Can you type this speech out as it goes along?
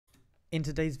In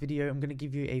today's video, I'm going to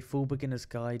give you a full beginner's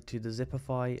guide to the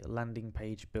Zipify landing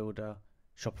page builder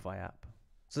Shopify app.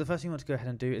 So the first thing you want to go ahead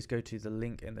and do is go to the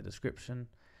link in the description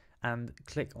and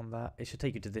click on that. It should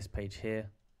take you to this page here.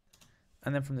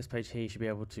 And then from this page here, you should be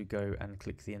able to go and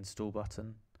click the install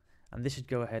button. And this should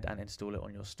go ahead and install it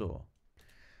on your store.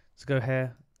 So go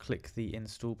here, click the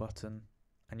install button,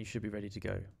 and you should be ready to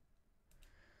go.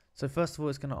 So first of all,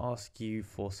 it's going to ask you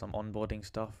for some onboarding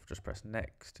stuff. Just press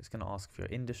next. It's going to ask for your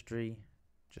industry.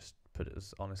 Just put it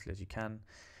as honestly as you can.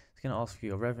 It's going to ask for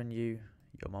your revenue,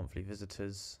 your monthly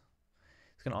visitors.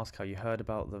 It's going to ask how you heard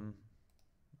about them.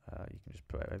 You can just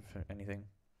put anything.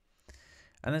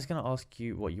 And then it's going to ask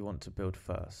you what you want to build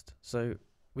first. So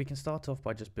we can start off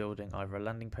by just building either a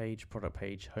landing page, product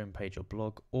page, home page, or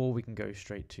blog, or we can go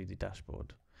straight to the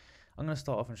dashboard. I'm going to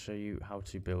start off and show you how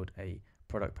to build a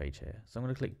product page here. So I'm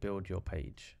going to click build your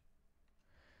page.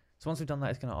 So once we've done that,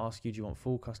 it's going to ask you, do you want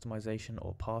full customization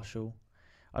or partial?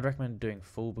 I'd recommend doing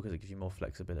full because it gives you more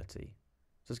flexibility.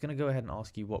 So it's going to go ahead and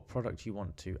ask you what product you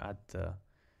want to add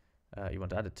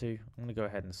it to. I'm going to go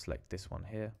ahead and select this one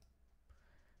here.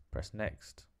 Press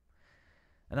next.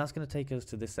 And that's going to take us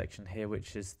to this section here,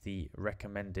 which is the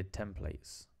recommended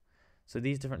templates. So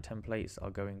these different templates are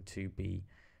going to be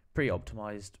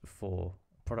pre-optimized for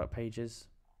product pages.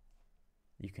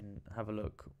 You can have a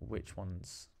look which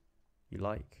ones you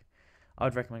like. I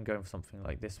would recommend going for something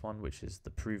like this one, which is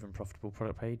the proven profitable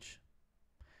product page.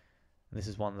 And this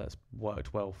is one that's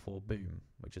worked well for Boom,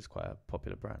 which is quite a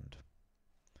popular brand.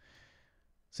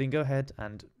 So you can go ahead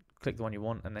and click the one you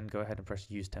want and then go ahead and press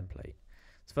use template.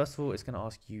 So first of all, it's going to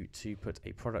ask you to put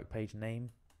a product page name.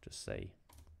 Just say,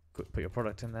 put your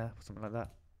product in there, something like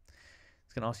that.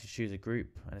 It's going to ask you to choose a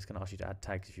group, and it's going to ask you to add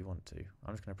tags if you want to.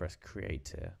 I'm just going to press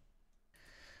create here.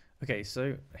 Okay,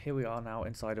 so here we are now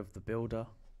inside of the builder,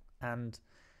 and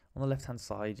on the left hand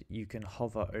side you can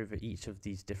hover over each of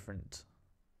these different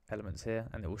elements here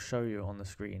and it will show you on the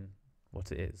screen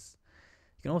what it is.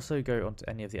 You can also go onto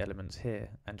any of the elements here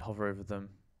and hover over them,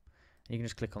 and you can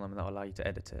just click on them and that will allow you to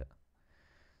edit it.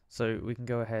 So we can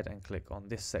go ahead and click on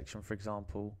this section, for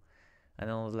example, and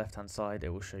then on the left hand side it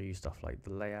will show you stuff like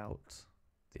the layout,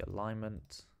 the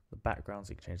alignment, the backgrounds.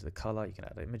 You can change the color, you can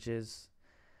add images,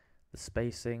 the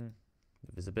spacing,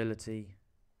 the visibility,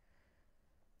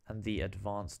 and the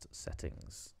advanced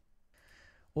settings.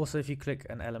 Also, if you click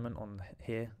an element on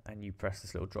here and you press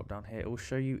this little drop down here, it will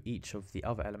show you each of the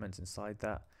other elements inside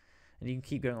that, and you can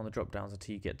keep going on the drop downs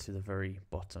until you get to the very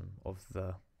bottom of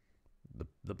the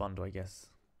bundle, I guess,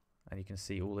 and you can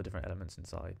see all the different elements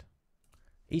inside.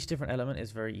 Each different element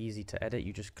is very easy to edit.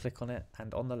 You just click on it,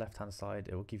 and on the left hand side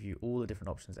it will give you all the different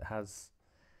options it has.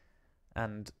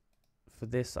 And for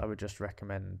this, I would just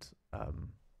recommend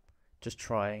just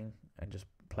trying and just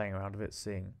playing around with it,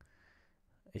 seeing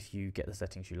if you get the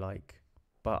settings you like.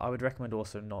 But I would recommend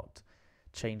also not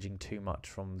changing too much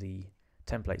from the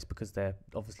templates because they're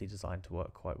obviously designed to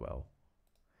work quite well.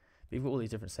 But you've got all these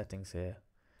different settings here,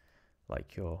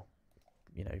 like your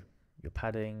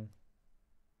padding,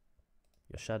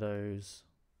 your shadows,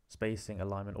 spacing,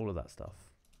 alignment, all of that stuff.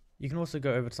 You can also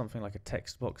go over to something like a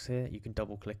text box here. You can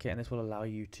double click it and this will allow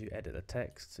you to edit the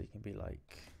text. So you can be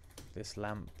like, this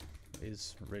lamp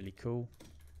is really cool.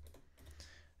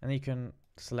 And then you can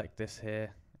select this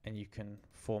here and you can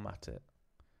format it.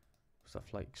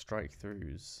 Stuff like strike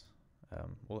throughs,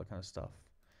 all that kind of stuff.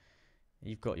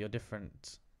 You've got your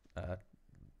different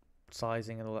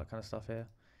sizing and all that kind of stuff here.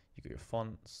 You've got your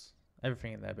fonts,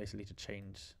 everything in there basically to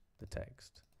change the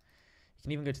text. You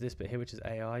can even go to this bit here, which is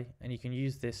AI, and you can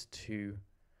use this to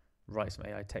write some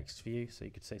AI text for you. So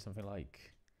you could say something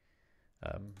like,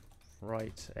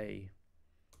 write a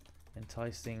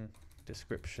enticing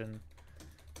description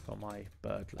for my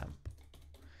bird lamp.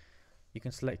 You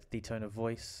can select the tone of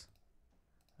voice,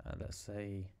 let's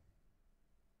say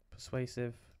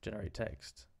persuasive, generate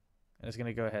text, and it's going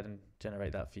to go ahead and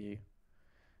generate that for you.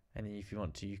 And if you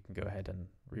want to, you can go ahead and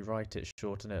rewrite it,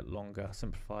 shorten it, longer,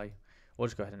 simplify, or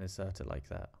just go ahead and insert it like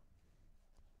that.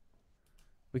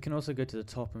 We can also go to the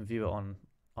top and view it on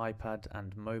iPad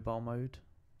and mobile mode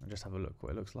and just have a look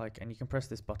what it looks like. And you can press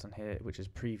this button here, which is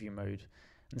preview mode,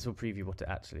 and this will preview what it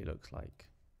actually looks like.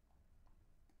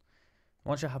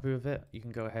 Once you're happy with it, you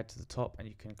can go ahead to the top and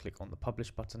you can click on the publish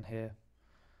button here,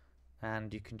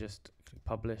 and you can just click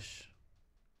publish,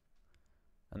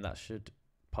 and that should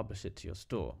publish it to your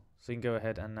store. So you can go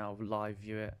ahead and now live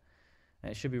view it,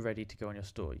 and it should be ready to go on your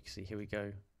store. You can see here we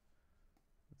go.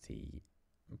 The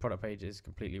product page is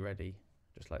completely ready,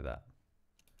 just like that.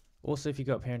 Also, if you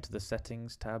go up here into the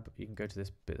settings tab, you can go to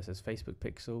this bit that says Facebook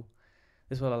pixel.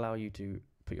 This will allow you to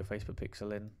put your Facebook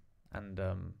pixel in, and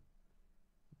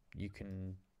you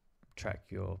can track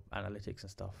your analytics and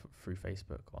stuff through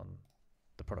Facebook on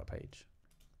the product page.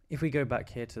 If we go back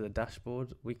here to the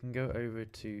dashboard, we can go over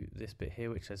to this bit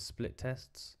here which says split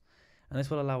tests, and this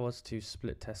will allow us to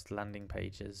split test landing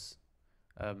pages,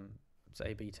 so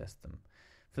A/B test them.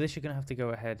 For this, you're going to have to go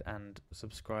ahead and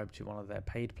subscribe to one of their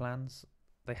paid plans.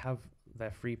 They have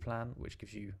their free plan, which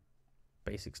gives you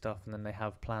basic stuff, and then they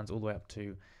have plans all the way up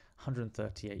to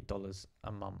 $138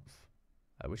 a month,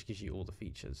 which gives you all the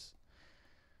features.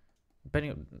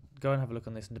 Go and have a look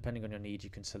on this, and depending on your needs, you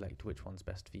can select which one's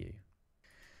best for you.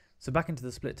 So back into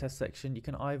the split test section, you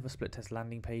can either split test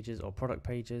landing pages or product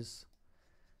pages.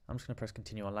 I'm just going to press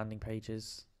continue on landing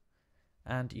pages,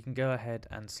 and you can go ahead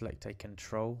and select a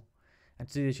control. And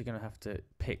to do this, you're going to have to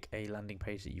pick a landing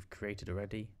page that you've created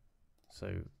already.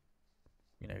 So,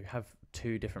 have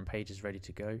 2 different pages ready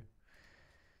to go.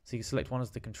 So you can select one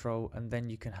as the control, and then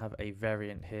you can have a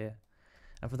variant here.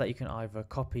 And for that, you can either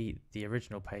copy the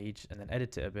original page and then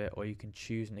edit it a bit, or you can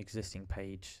choose an existing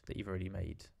page that you've already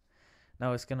made.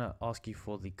 Now it's going to ask you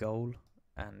for the goal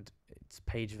and its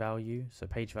page value. So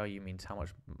page value means how much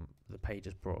the page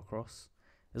is brought across.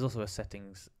 There's also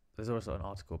there's also an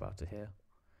article about it here.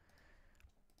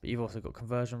 But you've also got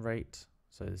conversion rate.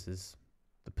 So this is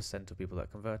the percent of people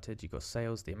that converted. You've got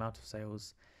sales, the amount of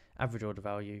sales, average order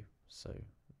value. So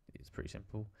it's pretty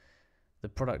simple. The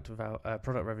product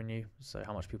revenue. So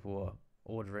how much people are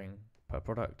ordering per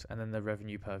product, and then the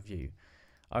revenue per view.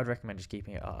 I would recommend just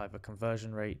keeping it at either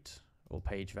conversion rate or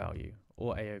page value,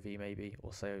 or AOV maybe,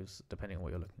 or sales, depending on what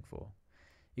you're looking for.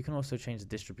 You can also change the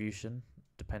distribution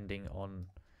depending on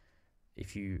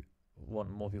if you want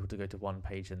more people to go to one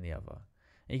page than the other.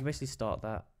 And you can basically start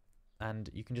that, and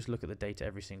you can just look at the data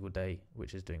every single day,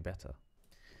 which is doing better.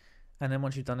 And then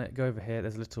once you've done it, go over here,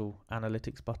 there's a little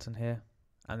analytics button here,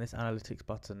 and this analytics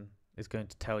button is going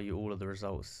to tell you all of the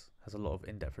results, has a lot of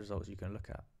in-depth results you can look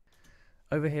at.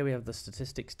 Over here we have the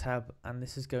statistics tab, and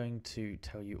this is going to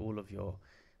tell you all of your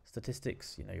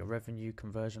statistics, your revenue,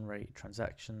 conversion rate,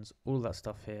 transactions, all that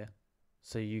stuff here.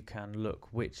 So you can look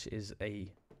which is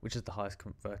the highest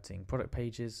converting product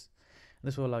pages. And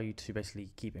this will allow you to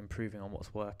basically keep improving on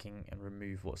what's working and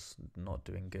remove what's not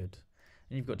doing good.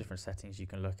 And you've got different settings you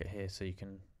can look at here, so you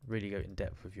can really go in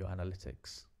depth with your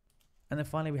analytics. And then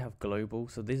finally we have global.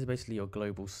 So these are basically your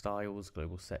global styles,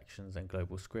 global sections, and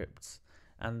global scripts.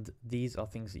 And these are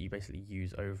things that you basically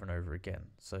use over and over again.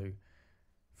 So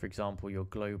for example, your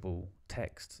global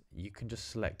text, you can just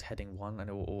select heading 1 and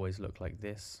it will always look like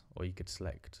this, or you could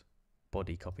select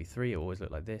body copy 3, it will always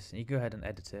look like this, and you can go ahead and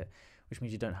edit it, which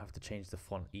means you don't have to change the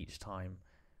font each time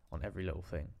on every little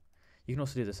thing. You can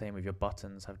also do the same with your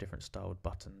buttons, have different styled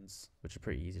buttons, which are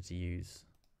pretty easy to use.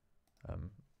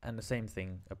 And the same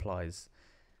thing applies.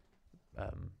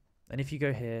 And if you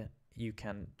go here, you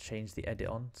can change the edit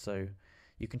on, so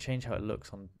you can change how it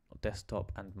looks on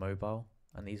desktop and mobile,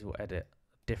 and these will edit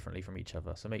differently from each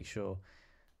other. So make sure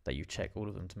that you check all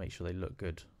of them to make sure they look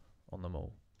good on them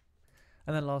all.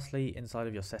 And then lastly, inside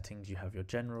of your settings, you have your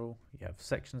general, you have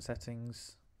section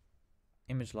settings,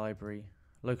 image library,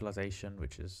 localization,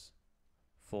 which is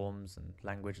forms and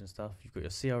language and stuff. You've got your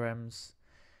CRMs,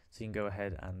 so you can go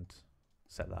ahead and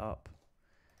set that up.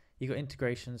 You've got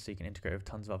integrations, so you can integrate with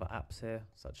tons of other apps here,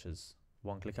 such as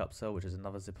One-Click Upsell, which is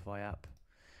another Zipify app.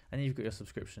 And then you've got your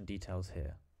subscription details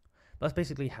here. But that's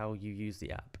basically how you use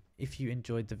the app. If you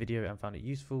enjoyed the video and found it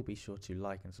useful, be sure to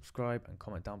like and subscribe and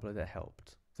comment down below that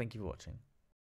helped. Thank you for watching.